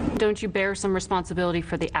 Don't you bear some responsibility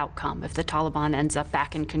for the outcome if the Taliban ends up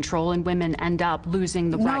back in control and women end up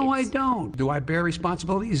losing the rights? No, I don't. Do I bear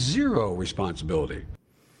responsibility? Zero responsibility.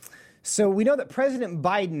 So we know that President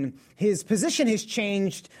Biden, his position has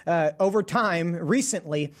changed over time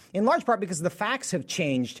recently, in large part because the facts have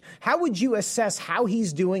changed. How would you assess how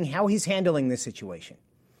he's doing, how he's handling this situation?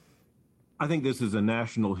 I think this is a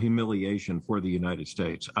national humiliation for the United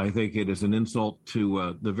States. I think it is an insult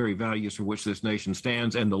to the very values for which this nation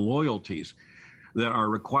stands and the loyalties that are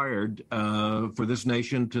required for this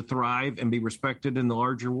nation to thrive and be respected in the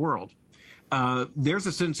larger world. There's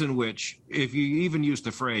a sense in which, if you even use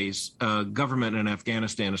the phrase government in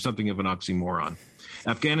Afghanistan, is something of an oxymoron.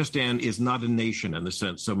 Afghanistan is not a nation in the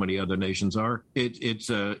sense so many other nations are. It's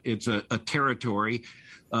a territory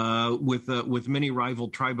with many rival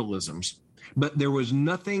tribalisms. But there was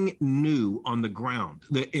nothing new on the ground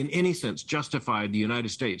that in any sense justified the United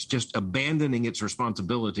States just abandoning its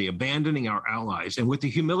responsibility, abandoning our allies, and with the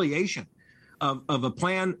humiliation of a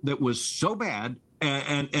plan that was so bad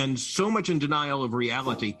and so much in denial of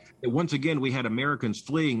reality that once again we had Americans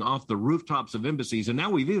fleeing off the rooftops of embassies. And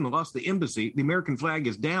now we've even lost the embassy. The American flag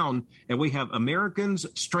is down, and we have Americans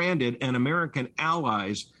stranded and American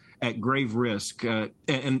allies at grave risk.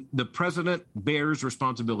 And the president bears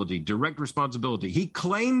responsibility, direct responsibility. He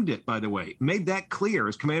claimed it, by the way, made that clear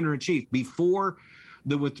as commander-in-chief before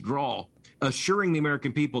the withdrawal, assuring the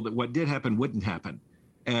American people that what did happen wouldn't happen.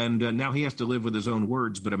 And now he has to live with his own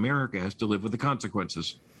words, but America has to live with the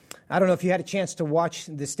consequences. I don't know if you had a chance to watch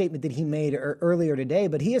the statement that he made earlier today,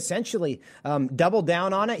 but he essentially doubled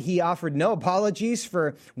down on it. He offered no apologies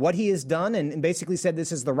for what he has done and basically said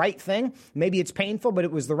this is the right thing. Maybe it's painful, but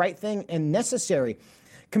it was the right thing and necessary.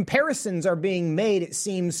 Comparisons are being made, it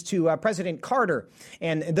seems, to President Carter,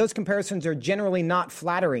 and those comparisons are generally not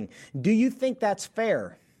flattering. Do you think that's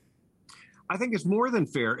fair? I think it's more than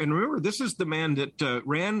fair. And remember, this is the man that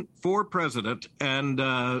ran for president and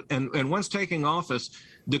once taking office,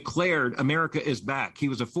 declared America is back. He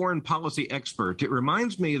was a foreign policy expert. It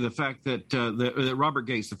reminds me of the fact that Robert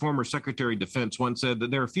Gates, the former Secretary of Defense, once said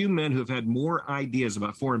that there are a few men who have had more ideas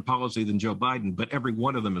about foreign policy than Joe Biden, but every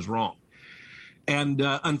one of them is wrong. And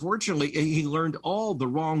unfortunately, he learned all the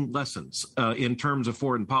wrong lessons in terms of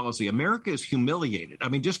foreign policy. America is humiliated. I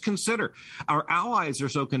mean, just consider our allies are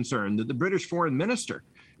so concerned that the British foreign minister,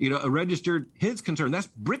 registered his concern. That's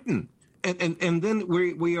Britain. And then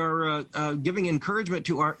we are giving encouragement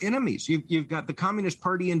to our enemies. You've got the Communist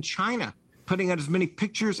Party in China putting out as many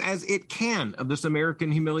pictures as it can of this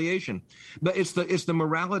American humiliation. But it's the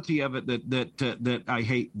morality of it that I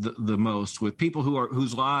hate the most, with people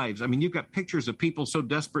whose lives. I mean, you've got pictures of people so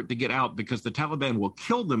desperate to get out because the Taliban will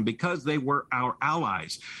kill them because they were our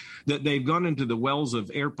allies, that they've gone into the wells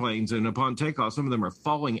of airplanes, and upon takeoff, some of them are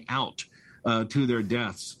falling out to their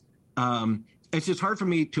deaths. It's just hard for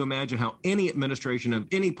me to imagine how any administration of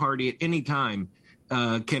any party at any time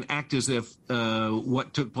can act as if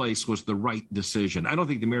what took place was the right decision. I don't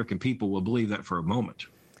think the American people will believe that for a moment.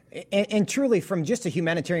 And truly, from just a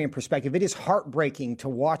humanitarian perspective, it is heartbreaking to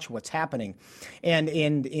watch what's happening. And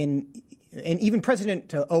even President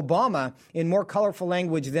Obama, in more colorful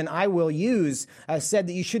language than I will use, said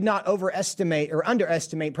that you should not overestimate or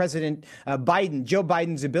underestimate President Biden, Joe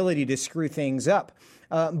Biden's ability to screw things up.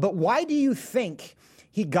 But why do you think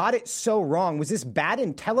he got it so wrong? Was this bad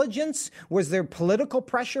intelligence? Was there political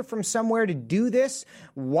pressure from somewhere to do this?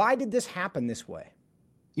 Why did this happen this way?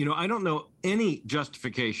 I don't know any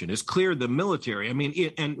justification. It's clear the military. I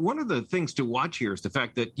mean, and one of the things to watch here is the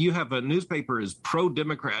fact that you have a newspaper as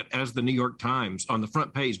pro-Democrat as the New York Times on the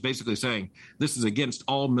front page, basically saying this is against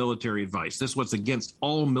all military advice. This was against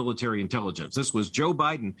all military intelligence. This was Joe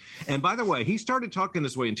Biden. And by the way, he started talking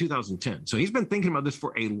this way in 2010. So he's been thinking about this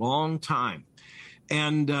for a long time.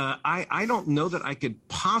 And I don't know that I could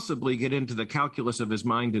possibly get into the calculus of his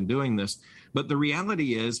mind in doing this. But the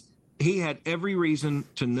reality is he had every reason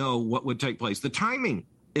to know what would take place. The timing,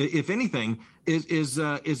 if anything, is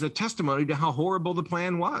a testimony to how horrible the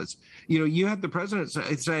plan was. You had the president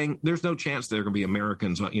saying there's no chance there are going to be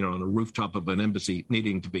Americans, on the rooftop of an embassy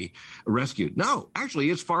needing to be rescued. No, actually,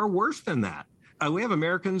 it's far worse than that. We have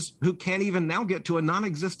Americans who can't even now get to a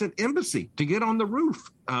non-existent embassy to get on the roof.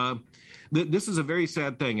 This is a very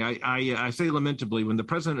sad thing. I say lamentably, when the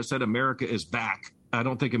president said America is back, I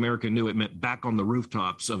don't think America knew it meant back on the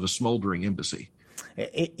rooftops of a smoldering embassy.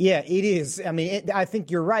 It is. I mean, I think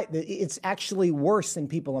you're right. It's actually worse than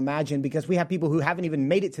people imagine, because we have people who haven't even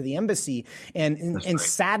made it to the embassy. And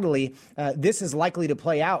sadly, this is likely to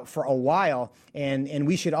play out for a while. And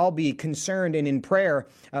we should all be concerned and in prayer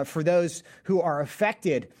for those who are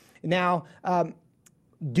affected. Now,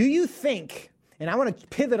 do you think, and I want to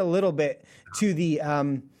pivot a little bit to the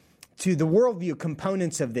worldview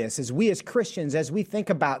components of this, as we as Christians, as we think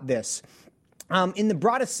about this, in the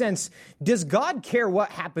broadest sense, does God care what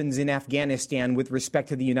happens in Afghanistan with respect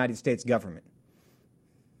to the United States government?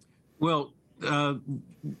 Well,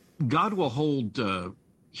 God will hold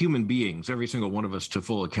human beings, every single one of us, to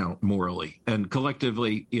full account morally. And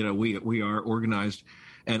collectively, we are organized,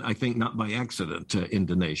 and I think not by accident,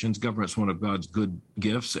 into nations. Government's one of God's good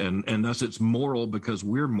gifts, and thus it's moral because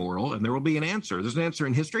we're moral, and there will be an answer. There's an answer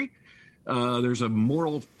in history. There's a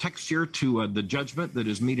moral texture to the judgment that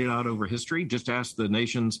is meted out over history. Just ask the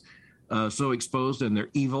nations so exposed in their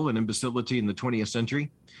evil and imbecility in the 20th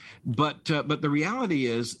century. But the reality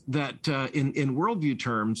is that in worldview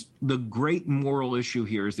terms, the great moral issue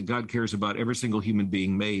here is that God cares about every single human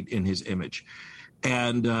being made in his image.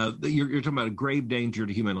 And you're talking about a grave danger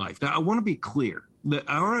to human life. Now, I want to be clear that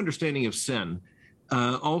our understanding of sin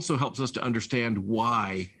also helps us to understand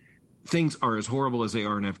why things are as horrible as they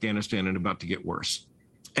are in Afghanistan and about to get worse.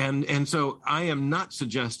 And so I am not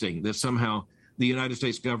suggesting that somehow the United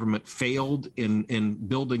States government failed in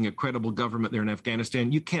building a credible government there in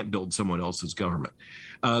Afghanistan. You can't build someone else's government.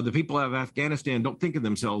 The people of Afghanistan don't think of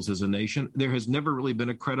themselves as a nation. There has never really been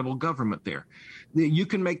a credible government there. You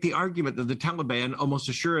can make the argument that the Taliban almost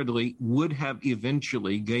assuredly would have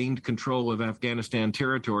eventually gained control of Afghanistan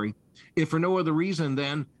territory, if for no other reason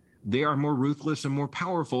than they are more ruthless and more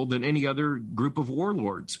powerful than any other group of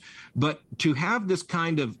warlords. But to have this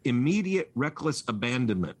kind of immediate, reckless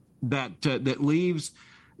abandonment that leaves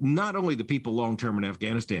not only the people long-term in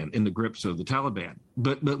Afghanistan in the grips of the Taliban,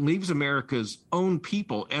 but leaves America's own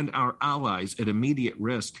people and our allies at immediate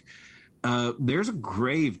risk, there's a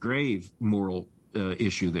grave moral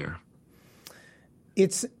issue there.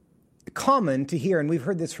 It's common to hear, and we've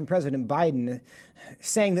heard this from President Biden,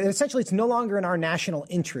 saying that essentially it's no longer in our national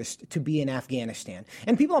interest to be in Afghanistan.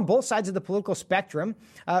 And people on both sides of the political spectrum,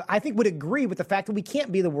 I think, would agree with the fact that we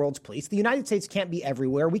can't be the world's police. The United States can't be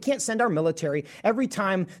everywhere. We can't send our military every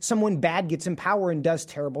time someone bad gets in power and does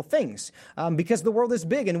terrible things, because the world is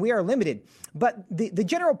big and we are limited. But the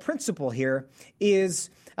general principle here is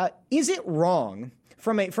it wrong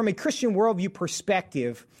from a Christian worldview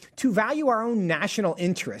perspective to value our own national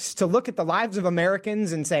interests, to look at the lives of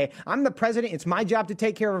Americans and say, I'm the president, it's my job to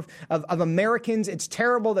take care of Americans. It's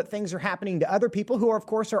terrible that things are happening to other people who are, of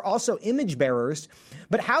course, are also image bearers.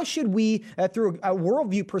 But how should we, through a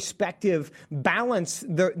worldview perspective, balance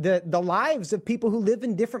the lives of people who live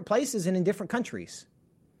in different places and in different countries?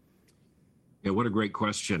 Yeah, what a great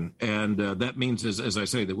question. And that means, as I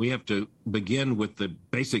say, that we have to begin with the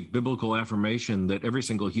basic biblical affirmation that every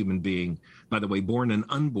single human being, by the way, born and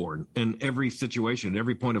unborn, in every situation,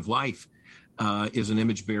 every point of life, is an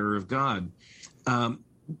image bearer of God.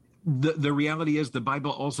 The reality is the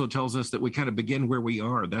Bible also tells us that we kind of begin where we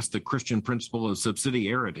are. That's the Christian principle of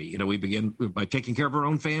subsidiarity. We begin by taking care of our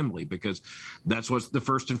own family because that's what's the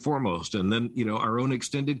first and foremost. And then, our own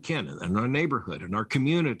extended kin and our neighborhood and our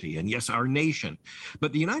community and, yes, our nation.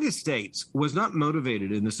 But the United States was not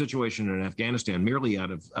motivated in the situation in Afghanistan merely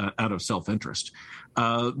out of self-interest.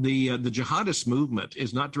 The jihadist movement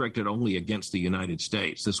is not directed only against the United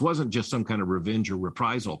States. This wasn't just some kind of revenge or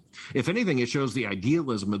reprisal. If anything, it shows the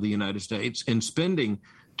idealism of the United States in spending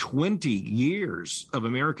 20 years of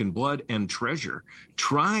American blood and treasure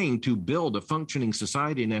trying to build a functioning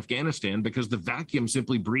society in Afghanistan because the vacuum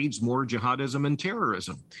simply breeds more jihadism and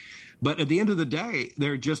terrorism. But at the end of the day,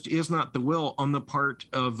 there just is not the will on the part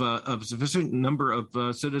of a sufficient number of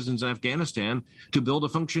citizens in Afghanistan to build a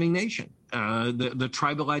functioning nation. The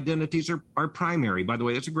tribal identities are primary. By the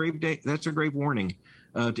way, that's a grave warning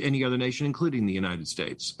to any other nation, including the United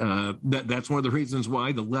States. That's one of the reasons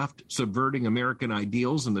why the left subverting American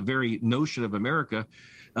ideals and the very notion of America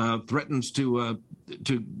threatens to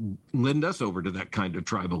lend us over to that kind of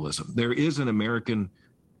tribalism. There is an American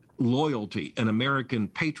loyalty, an American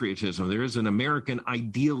patriotism. There is an American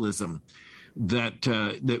idealism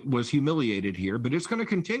that was humiliated here, but it's going to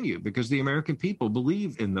continue because the American people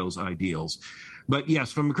believe in those ideals. But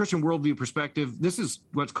yes, from a Christian worldview perspective, this is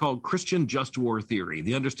what's called Christian just war theory,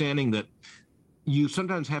 the understanding that you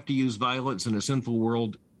sometimes have to use violence in a sinful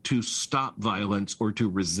world to stop violence or to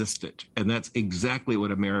resist it. And that's exactly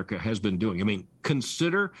what America has been doing. I mean,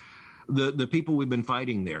 consider the people we've been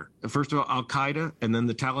fighting there. First of all, Al-Qaeda and then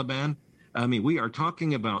the Taliban. I mean, we are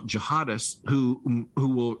talking about jihadists who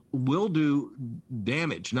will do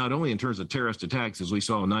damage, not only in terms of terrorist attacks, as we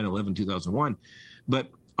saw in 9/11, 2001,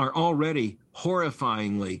 but are already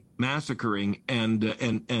horrifyingly massacring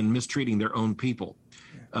and mistreating their own people.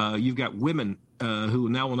 You've got women who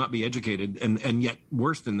now will not be educated, and yet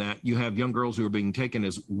worse than that, you have young girls who are being taken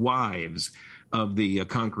as wives of the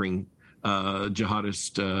conquering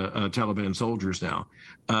jihadist Taliban soldiers now.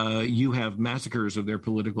 You have massacres of their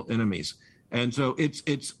political enemies. And so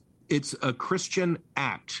it's a Christian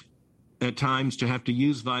act at times to have to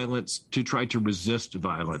use violence to try to resist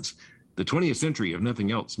violence. The 20th century, if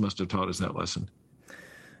nothing else, must have taught us that lesson.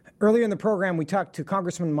 Earlier in the program, we talked to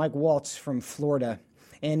Congressman Mike Waltz from Florida,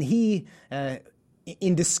 and he,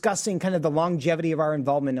 in discussing kind of the longevity of our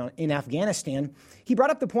involvement in Afghanistan, he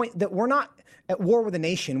brought up the point that we're not at war with a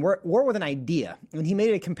nation, we're at war with an idea. And he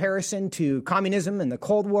made a comparison to communism and the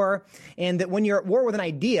Cold War, and that when you're at war with an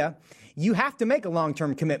idea, you have to make a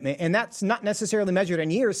long-term commitment, and that's not necessarily measured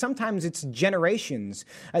in years. Sometimes it's generations.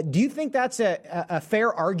 Do you think that's a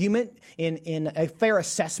fair argument in a fair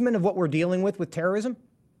assessment of what we're dealing with terrorism?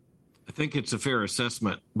 I think it's a fair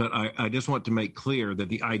assessment, but I just want to make clear that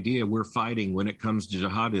the idea we're fighting when it comes to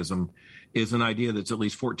jihadism is an idea that's at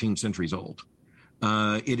least 14 centuries old.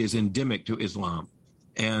 It is endemic to Islam,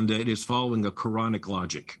 and it is following a Quranic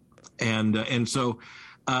logic. And so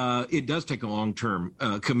it does take a long-term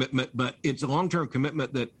commitment, but it's a long-term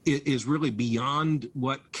commitment that is really beyond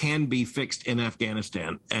what can be fixed in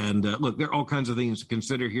Afghanistan. And look, there are all kinds of things to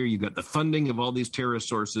consider here. You've got the funding of all these terrorist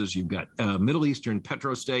sources. You've got Middle Eastern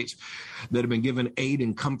petrostates that have been given aid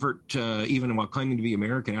and comfort, even while claiming to be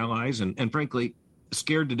American allies, and frankly,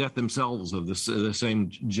 scared to death themselves of this the same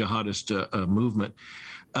jihadist movement.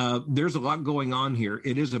 There's a lot going on here.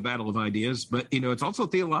 It is a battle of ideas, but it's also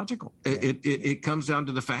theological. It comes down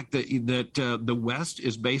to the fact that the West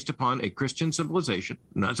is based upon a Christian civilization.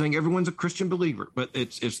 I'm not saying everyone's a Christian believer, but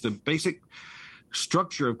it's the basic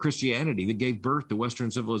structure of Christianity that gave birth to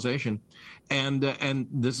Western civilization, and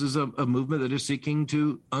this is a movement that is seeking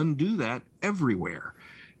to undo that everywhere.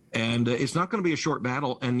 And it's not going to be a short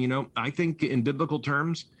battle. And I think in biblical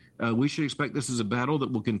terms, we should expect this is a battle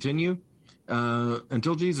that will continue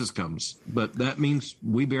until Jesus comes. But that means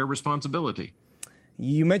we bear responsibility.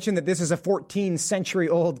 You mentioned that this is a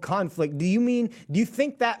 14-century-old conflict. Do you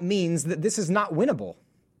think that means that this is not winnable?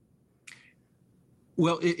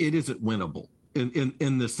 Well, it isn't winnable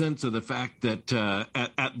in the sense of the fact that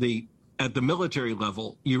at the military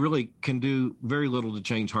level, you really can do very little to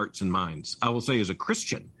change hearts and minds. I will say, as a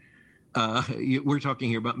Christian, we're talking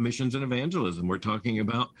here about missions and evangelism. We're talking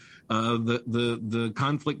about the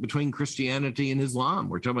conflict between Christianity and Islam.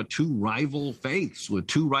 We're talking about two rival faiths with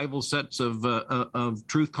two rival sets of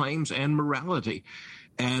truth claims and morality.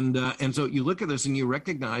 And so you look at this and you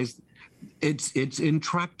recognize it's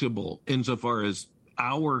intractable insofar as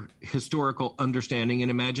our historical understanding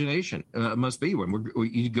and imagination must be. When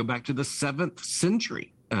you go back to the 7th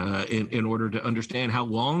century in order to understand how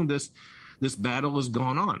long this battle has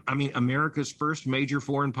gone on. I mean, America's first major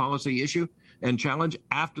foreign policy issue and challenge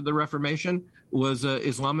after the Reformation was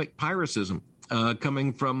Islamic piracism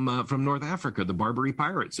coming from North Africa, the Barbary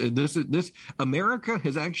pirates. This America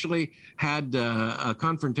has actually had a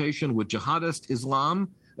confrontation with jihadist Islam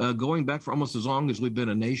going back for almost as long as we've been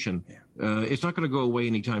a nation. It's not going to go away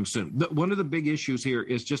anytime soon. One of the big issues here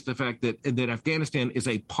is just the fact that Afghanistan is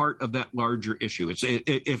a part of that larger issue.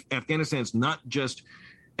 If Afghanistan's not just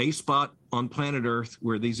a spot on planet Earth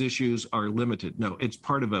where these issues are limited. No, it's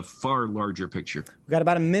part of a far larger picture. We've got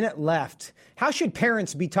about a minute left. How should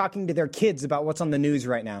parents be talking to their kids about what's on the news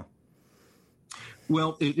right now?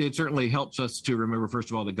 Well, it certainly helps us to remember, first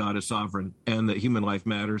of all, that God is sovereign and that human life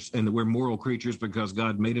matters and that we're moral creatures because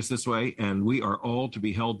God made us this way, and we are all to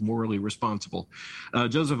be held morally responsible.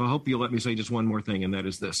 Joseph, I hope you'll let me say just one more thing, and that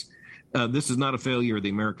is this. This is not a failure of the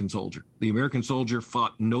American soldier. The American soldier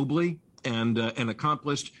fought nobly and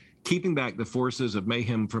accomplished keeping back the forces of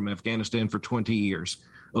mayhem from Afghanistan for 20 years.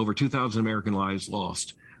 Over 2,000 American lives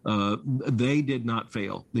lost. They did not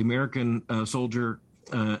fail. The American soldier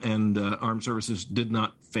and armed services did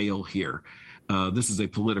not fail here. This is a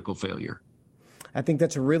political failure. I think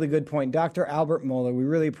that's a really good point. Dr. Albert Mohler, we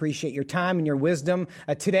really appreciate your time and your wisdom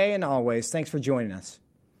today and always. Thanks for joining us.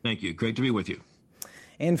 Thank you. Great to be with you.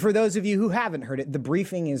 And for those of you who haven't heard it, The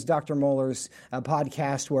Briefing is Dr. Mohler's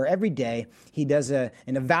podcast where every day he does an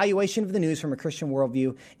evaluation of the news from a Christian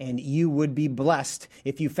worldview, and you would be blessed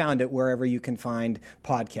if you found it wherever you can find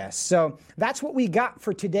podcasts. So that's what we got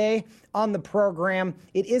for today on the program.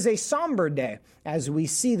 It is a somber day as we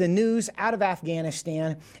see the news out of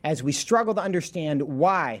Afghanistan, as we struggle to understand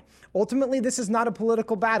why. Ultimately, this is not a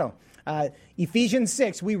political battle. Ephesians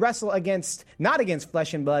 6, we wrestle not against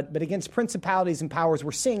flesh and blood, but against principalities and powers.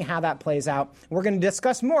 We're seeing how that plays out. We're going to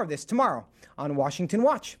discuss more of this tomorrow on Washington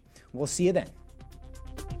Watch. We'll see you then.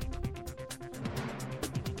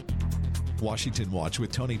 Washington Watch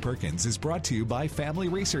with Tony Perkins is brought to you by Family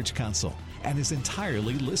Research Council and is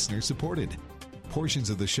entirely listener-supported. Portions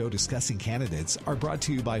of the show discussing candidates are brought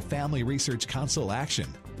to you by Family Research Council Action.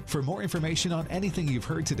 For more information on anything you've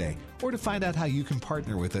heard today, or to find out how you can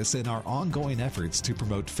partner with us in our ongoing efforts to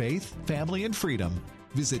promote faith, family, and freedom,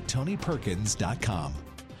 visit TonyPerkins.com.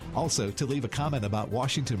 Also, to leave a comment about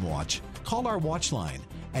Washington Watch, call our watch line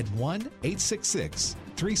at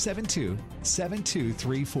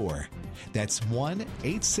 1-866-372-7234. That's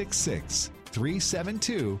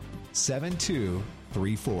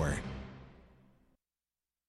 1-866-372-7234.